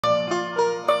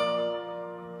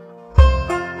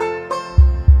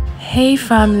Hey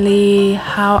family,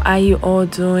 how are you all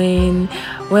doing?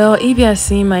 Well, if you are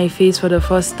seeing my face for the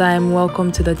first time,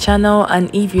 welcome to the channel, and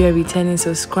if you're a returning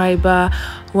subscriber,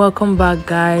 welcome back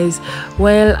guys.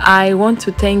 Well, I want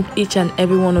to thank each and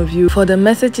every one of you for the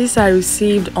messages I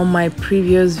received on my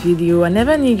previous video. I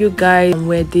never knew you guys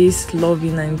were this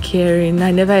loving and caring.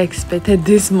 I never expected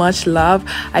this much love.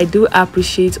 I do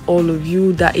appreciate all of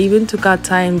you that even took our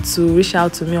time to reach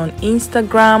out to me on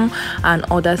Instagram and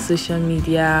other social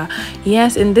media.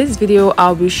 Yes, in this video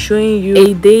I'll be showing you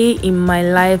a day in my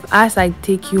life as I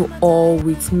take you all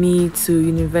with me to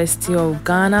University of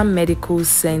Ghana Medical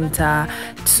Center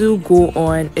to go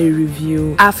on a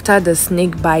review after the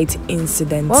snake bite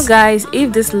incident. Well guys,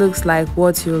 if this looks like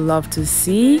what you love to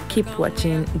see, keep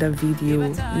watching the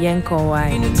video.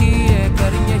 Yenkowai.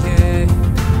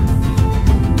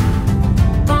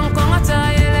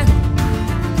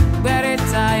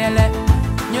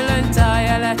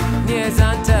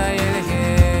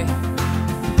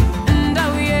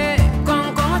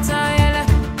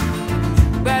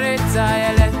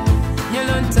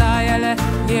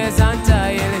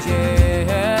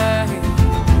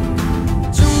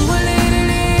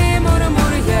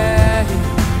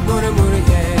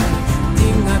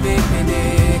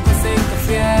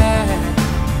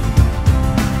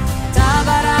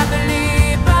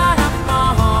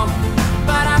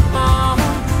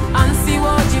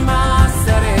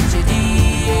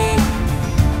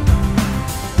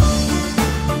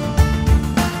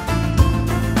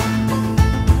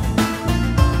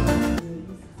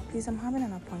 Please, I'm having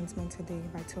an appointment today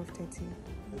by 12:30.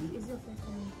 Is your first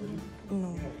time?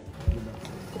 No.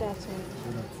 Good afternoon.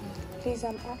 Please,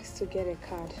 I'm asked to get a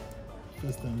card.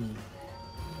 First time.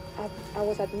 I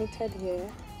was admitted here,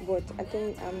 but I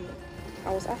think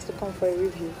I was asked to come for a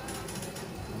review.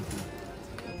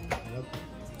 Okay. Yep.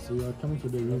 So you are coming for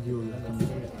the review or you are coming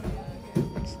for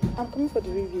I'm coming for the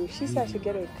review. She said I should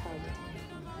get a card.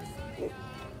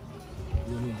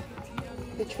 your name?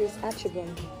 Which is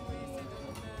Achibong.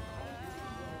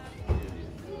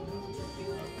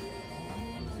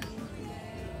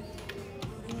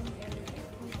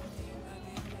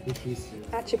 Which is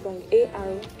Achibong,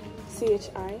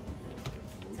 ARCHIBONG.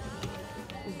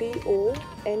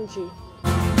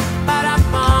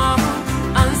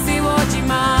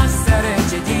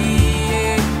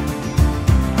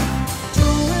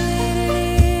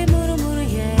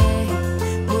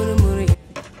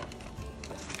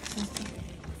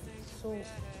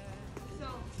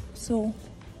 So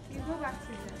you go back to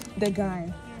the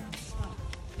guy.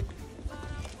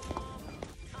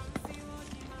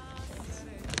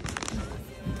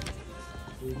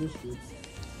 so you go straight to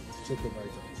check your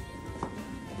vitals.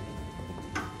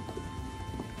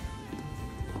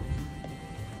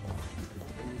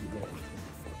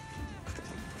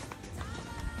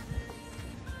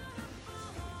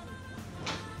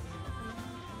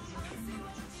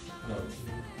 No.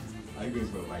 Are you going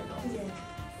for a bite now? Yeah.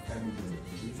 Can you do it?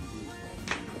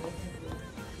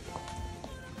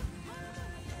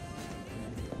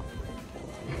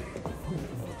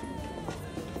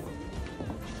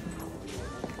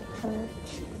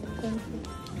 Thank you.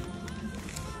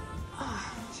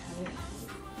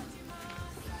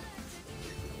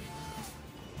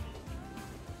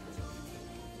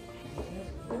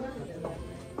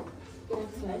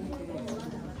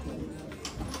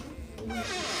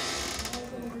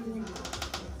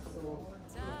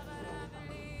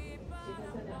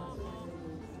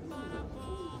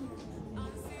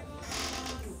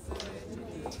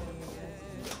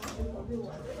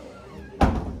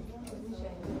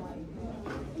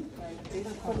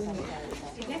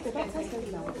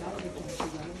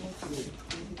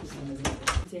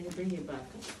 Charlie. Bring it back.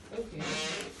 Okay.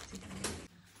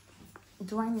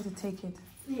 Do I need to take it?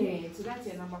 Yeah, so that's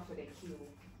your number for the queue.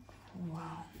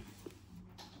 Wow.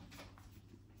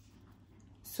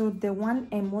 So the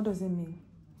 1M, what does it mean?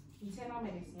 Internal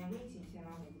medicine. I'm going to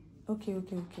internal medicine. Okay. I'll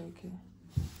direct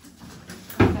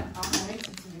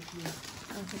you to the queue.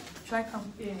 Okay. Should I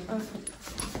come? Yeah. Okay.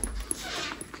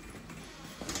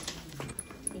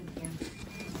 Thank you.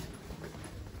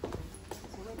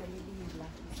 So where the lady is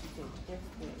last visited, just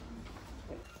there.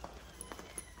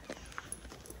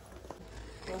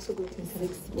 You're also going to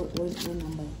What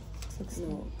number? 6.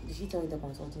 No, did she tell you the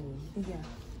consulting room? Yeah.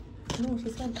 No, she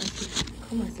said I should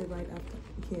come and sit right after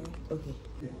here. Okay.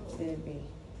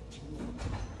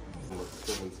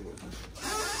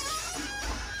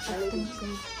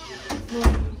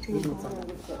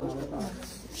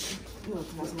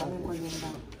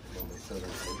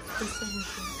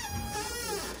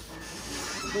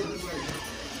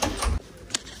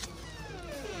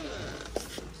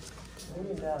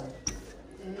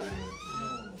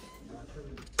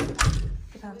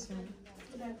 afternoon.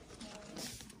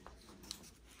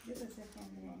 Just a second.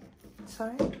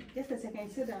 Sorry? Just a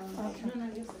second. Sit down. Okay. No,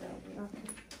 just sit down. Okay.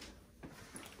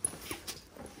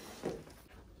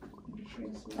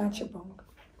 Archibong.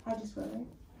 How do you spell it?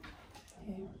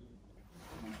 Yeah.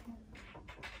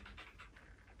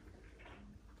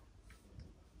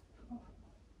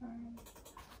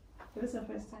 This is the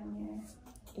first time here.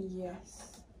 Yes.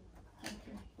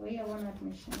 Okay. We have one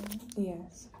admission.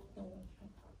 Yes.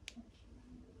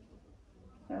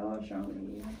 What's wrong with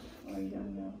you? Or you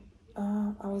don't know?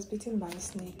 I was bitten by a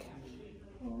snake.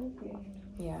 Oh, okay.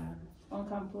 Yeah. On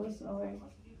campus or where?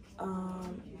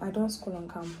 I don't school on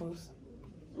campus.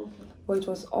 Okay. But it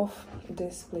was off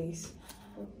this place.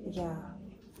 Okay. Yeah.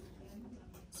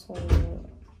 So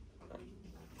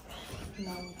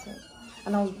now it's it.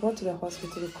 And I was brought to the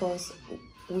hospital because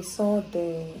we saw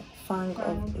the fang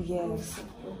of yes.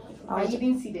 I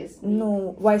didn't see this.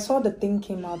 No, well, I saw the thing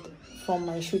came out from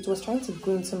my shoe. It was trying to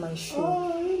go into my shoe.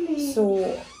 Oh, really?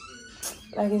 So,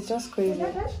 like, it's just crazy.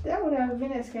 That would have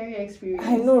been a scary experience.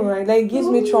 I know, right? Like, it gives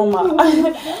me trauma.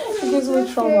 It gives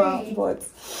me trauma, but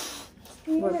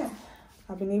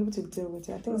I've been able to deal with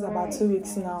it. I think it's about 2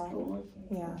 weeks now. Oh,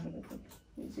 okay. Yeah. Okay.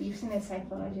 So you've seen a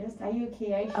psychologist. Are you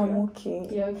okay? Are you sure? I'm okay.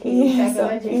 You're okay. Yes,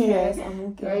 Psychologist. yes, I'm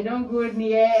okay. Right, don't go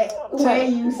near where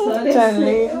you saw this.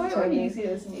 Charlie, Where did you see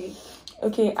the snake?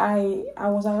 Okay, I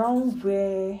was around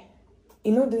where,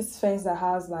 you know, this fence that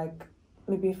has like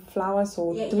maybe flowers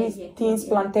or things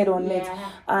planted on it,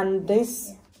 and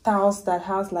this tiles that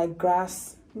has like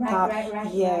grass.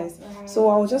 Right. Yes. So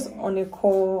I was just on a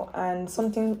call and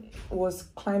something was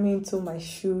climbing into my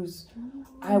shoes.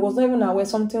 I was not even aware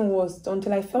something was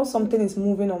until I felt something is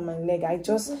moving on my leg. I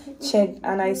just checked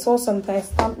and I saw something. I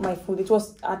stamped my foot. It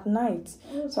was at night,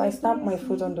 so I stamped my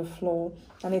foot on the floor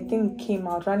and a thing came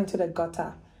out, ran into the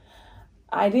gutter.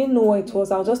 I didn't know what it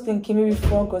was. I was just thinking maybe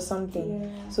frog or something.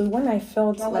 Yeah. So when I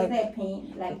felt was like there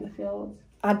pain, like you felt.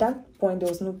 At that point, there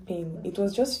was no pain. It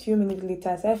was just a few minutes later,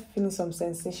 I started feeling some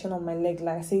sensation on my leg,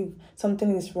 like I say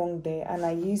something is wrong there. And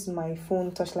I used my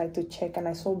phone touchlight to check, and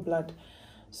I saw blood.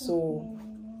 So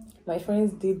my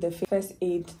friends did the first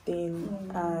aid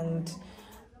thing, and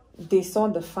they saw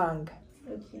the fang.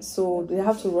 So they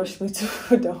have to rush me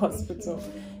to the hospital.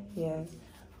 Yes.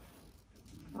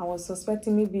 I was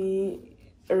suspecting maybe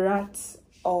rats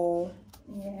or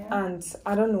ants.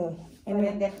 I don't know. And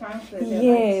then the fang was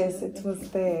yes, it was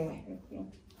there. Okay.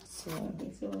 So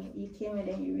you came and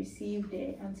then you received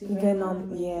the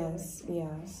venom. Yes.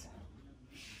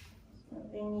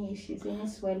 Any issues, any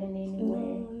swelling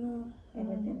anywhere? No.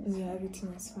 Everything is fine.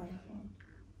 Everything is fine.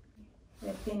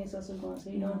 The pain is also gone, so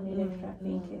you don't need extra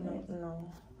painkillers.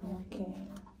 No, I'm okay.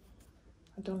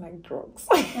 I don't like drugs.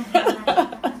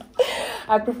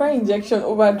 I prefer injection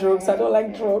over drugs. I don't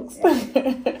like drugs.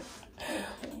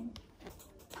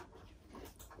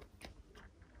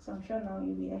 So I'm sure now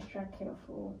you'll be extra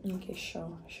careful. Okay,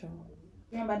 sure.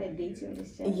 Remember the date you were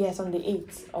discharged? Yes, on the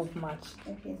 8th of March.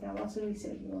 Okay, so I've also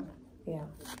reset you. Yeah.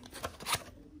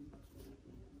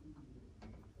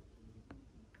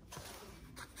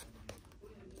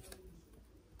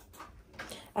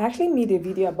 I actually made a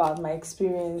video about my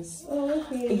experience. Oh,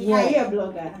 okay. Yeah. Are you a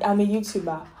blogger? I'm a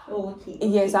YouTuber. Oh, okay.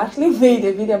 Yes, I actually made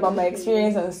a video about my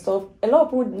experience and stuff. A lot of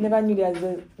people never knew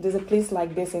there's a place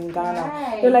like this in Ghana.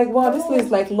 Right. They're like, wow, this place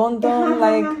is like London.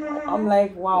 Like, I'm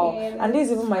like, wow. Yeah, and this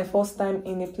is even my first time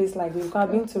in a place like this.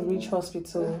 I've been to Reach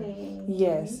Hospital. Okay.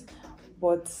 Yes.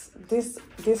 But this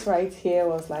right here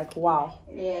was like, wow.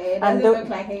 Yeah, it and doesn't look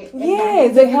like it.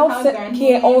 Yes, the health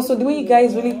care also, the way you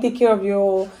guys really take care of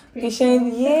your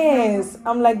patient. Yes.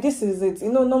 I'm like, this is it.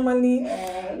 You know, normally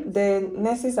the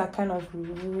nurses are kind of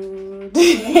rude.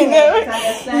 Yes.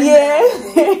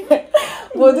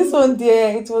 But this one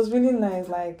there, it was really nice.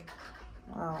 Like,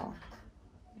 wow.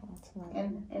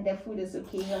 And the food is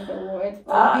okay on the ward.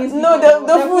 No,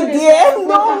 the food there.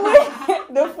 No way.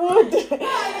 The food.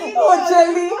 Oh,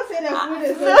 Jelly. The food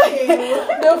is okay.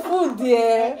 The food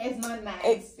there. It's not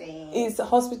nice. It's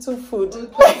hospital food.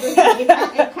 Okay.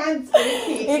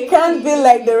 It can't be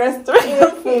like the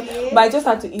restaurant food. But I just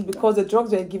had to eat because the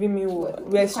drugs were giving me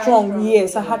were strong.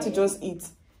 Yes, I had to just eat.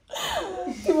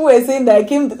 People were saying that I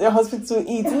came to the hospital to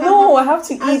eat. No, I have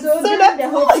to eat. So that the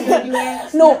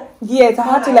hospital, no, yes, I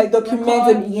had to like document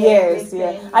it. Yes.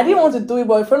 I didn't want to do it,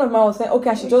 but a friend of mine was saying,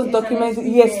 okay, I should just document it.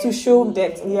 Yes, to show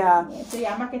that. Yeah. So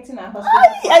you're marketing a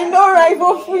hospital. I know, right?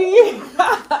 For free.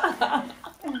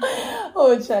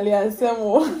 Oh, Charlie and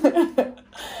Semo.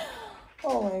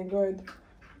 Oh my God.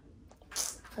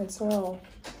 It's well.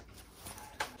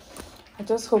 I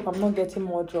just hope I'm not getting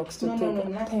more drugs to No, take. no,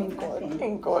 nothing, Thank God. nothing.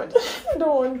 Thank God. I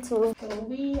don't want to. So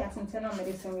we as internal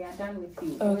medicine, we are done with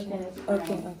you. Okay, Everything is okay,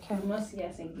 fine. okay. You must see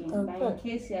us again. Okay. But in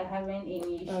case you are having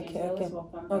any issues, Okay, you always okay.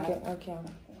 welcome back. Okay.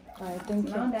 Alright, thank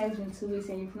Now you. that it's been 2 weeks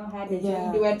and you've not had it,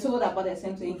 Yeah. they were told about the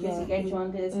symptoms in case Yeah. you get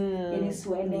jaundice, any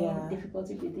swelling, Yeah.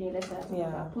 difficulty breathing, let's say.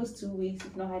 Yeah. But post 2 weeks,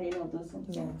 you've not had any of those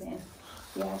symptoms. Yeah. Then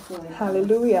so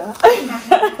Hallelujah.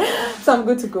 So I'm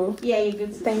good to go. yeah, you're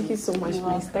good. Thank you so much,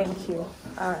 please. Thank you.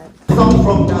 Alright. Come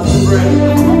from that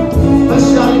friend, let's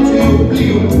shine to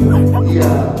blue.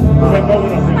 Yeah.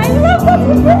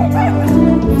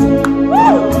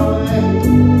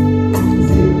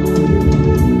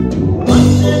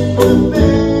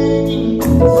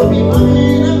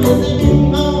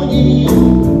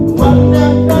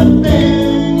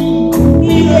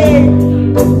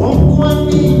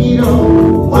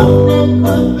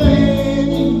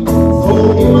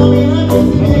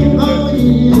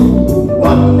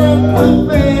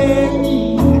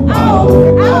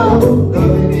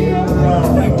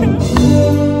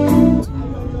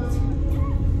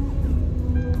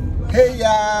 Hey,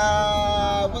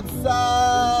 what's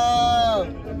up?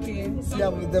 Okay. See,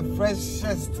 I'm with the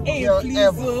freshest Hey, girl please,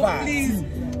 ever. oh, please. See,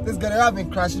 this girl, I've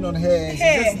been crashing on her. She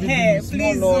Hey, just lived hey, in small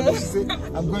please, Lord. oh. She said,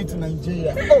 I'm going to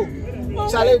Nigeria. Oh,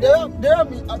 Charlie, they are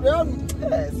me.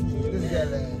 Yes, this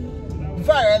girl.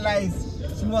 Before I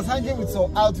realized, she was hanging with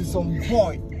some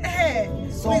boy. Hey,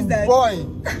 Some who is that? boy.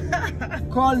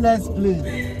 Call Let's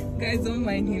Play. Guys, don't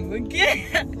mind him, okay?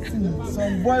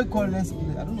 Some boy called Let's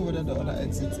Play. I don't know whether the other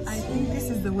exit is. I think this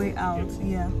is the way out,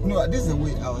 yeah. No, this is the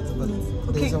way out, but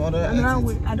Okay, there's some other another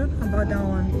exit. way. I don't know about that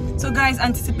one. So guys,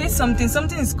 anticipate something.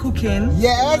 Something is cooking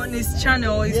Yes. on his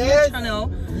channel, his Yes. new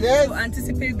channel. Yes. So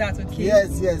anticipate that, okay?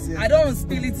 Yes. I don't want to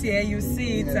spill it here. You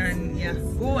see it, Yes. and yeah,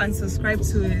 go and subscribe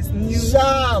to his new.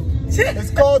 Sharp.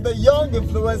 It's called the Young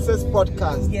Influencers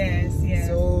Podcast. Yes.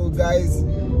 So guys,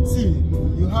 see,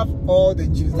 you have all the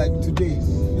juice. Like today,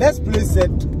 Let's Play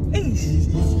said,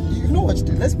 you know what?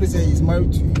 Let's Play said he's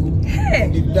married to you. Hey.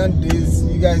 They've done this.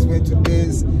 You guys went to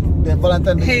this. The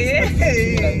Valentine's Day is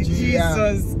Hey, in Nigeria.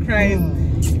 Jesus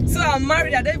Christ. So I'm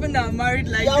married. I don't even know I'm married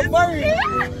like You're this. married.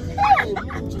 Hey,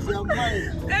 you're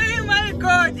married. Hey my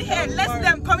God! Hey, let's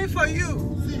them coming for you.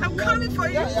 I'm coming for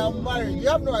you. Yeah, you're married. You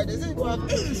have no idea. Say you have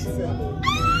 2 kids.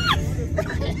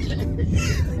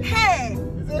 Hey,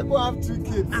 Say you have 2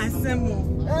 kids. Asemo.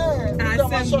 Hey,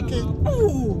 you're shocking.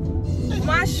 Oh,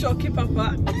 my shocking,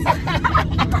 Papa.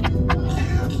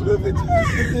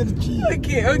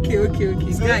 Okay.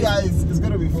 So guys, it's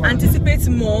gonna be fun. Anticipate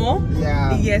more.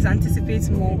 Yeah. Yes, anticipate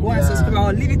more. Go and Yeah. subscribe.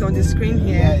 I'll leave it on the screen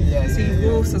here. Yeah, so you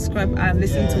go subscribe and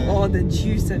listen to all the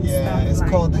juice and stuff. It's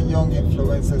like. called the Young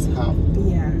Influencers Hub.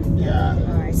 Yeah.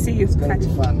 Alright, see you. It's gonna be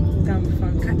fun. It's gonna be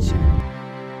fun. Catch you.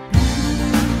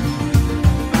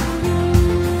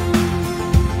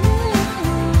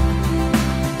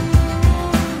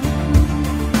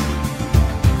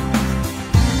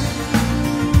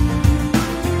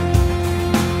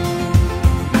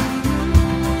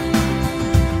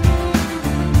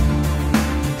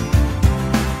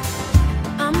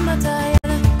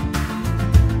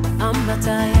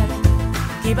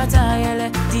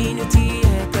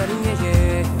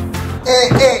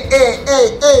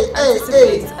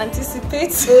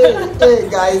 Anticipate. Hey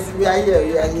guys, we are here.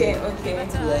 Okay. We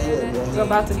are here. We're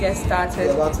about to get started.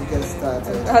 We're about to get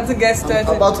started. I'm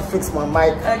I'm about to fix my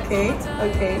mic. Okay.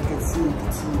 You can see.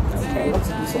 Okay. I want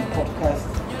to do some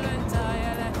podcast.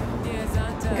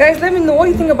 Guys, let me know what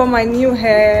you think about my new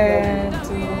hair.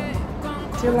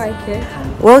 Do you like it?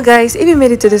 Well guys, if you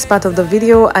made it to this part of the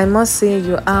video, I must say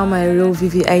you are my real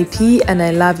VVIP and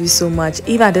I love you so much.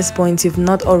 If at this point you've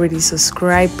not already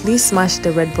subscribed, please smash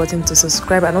the red button to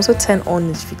subscribe and also turn on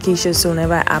notifications so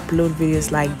whenever I upload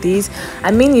videos like this,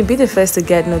 you'll be the first to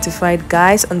get notified.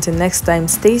 Guys, until next time,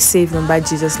 stay safe. Remember,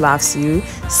 Jesus loves you.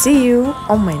 See you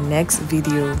on my next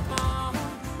video.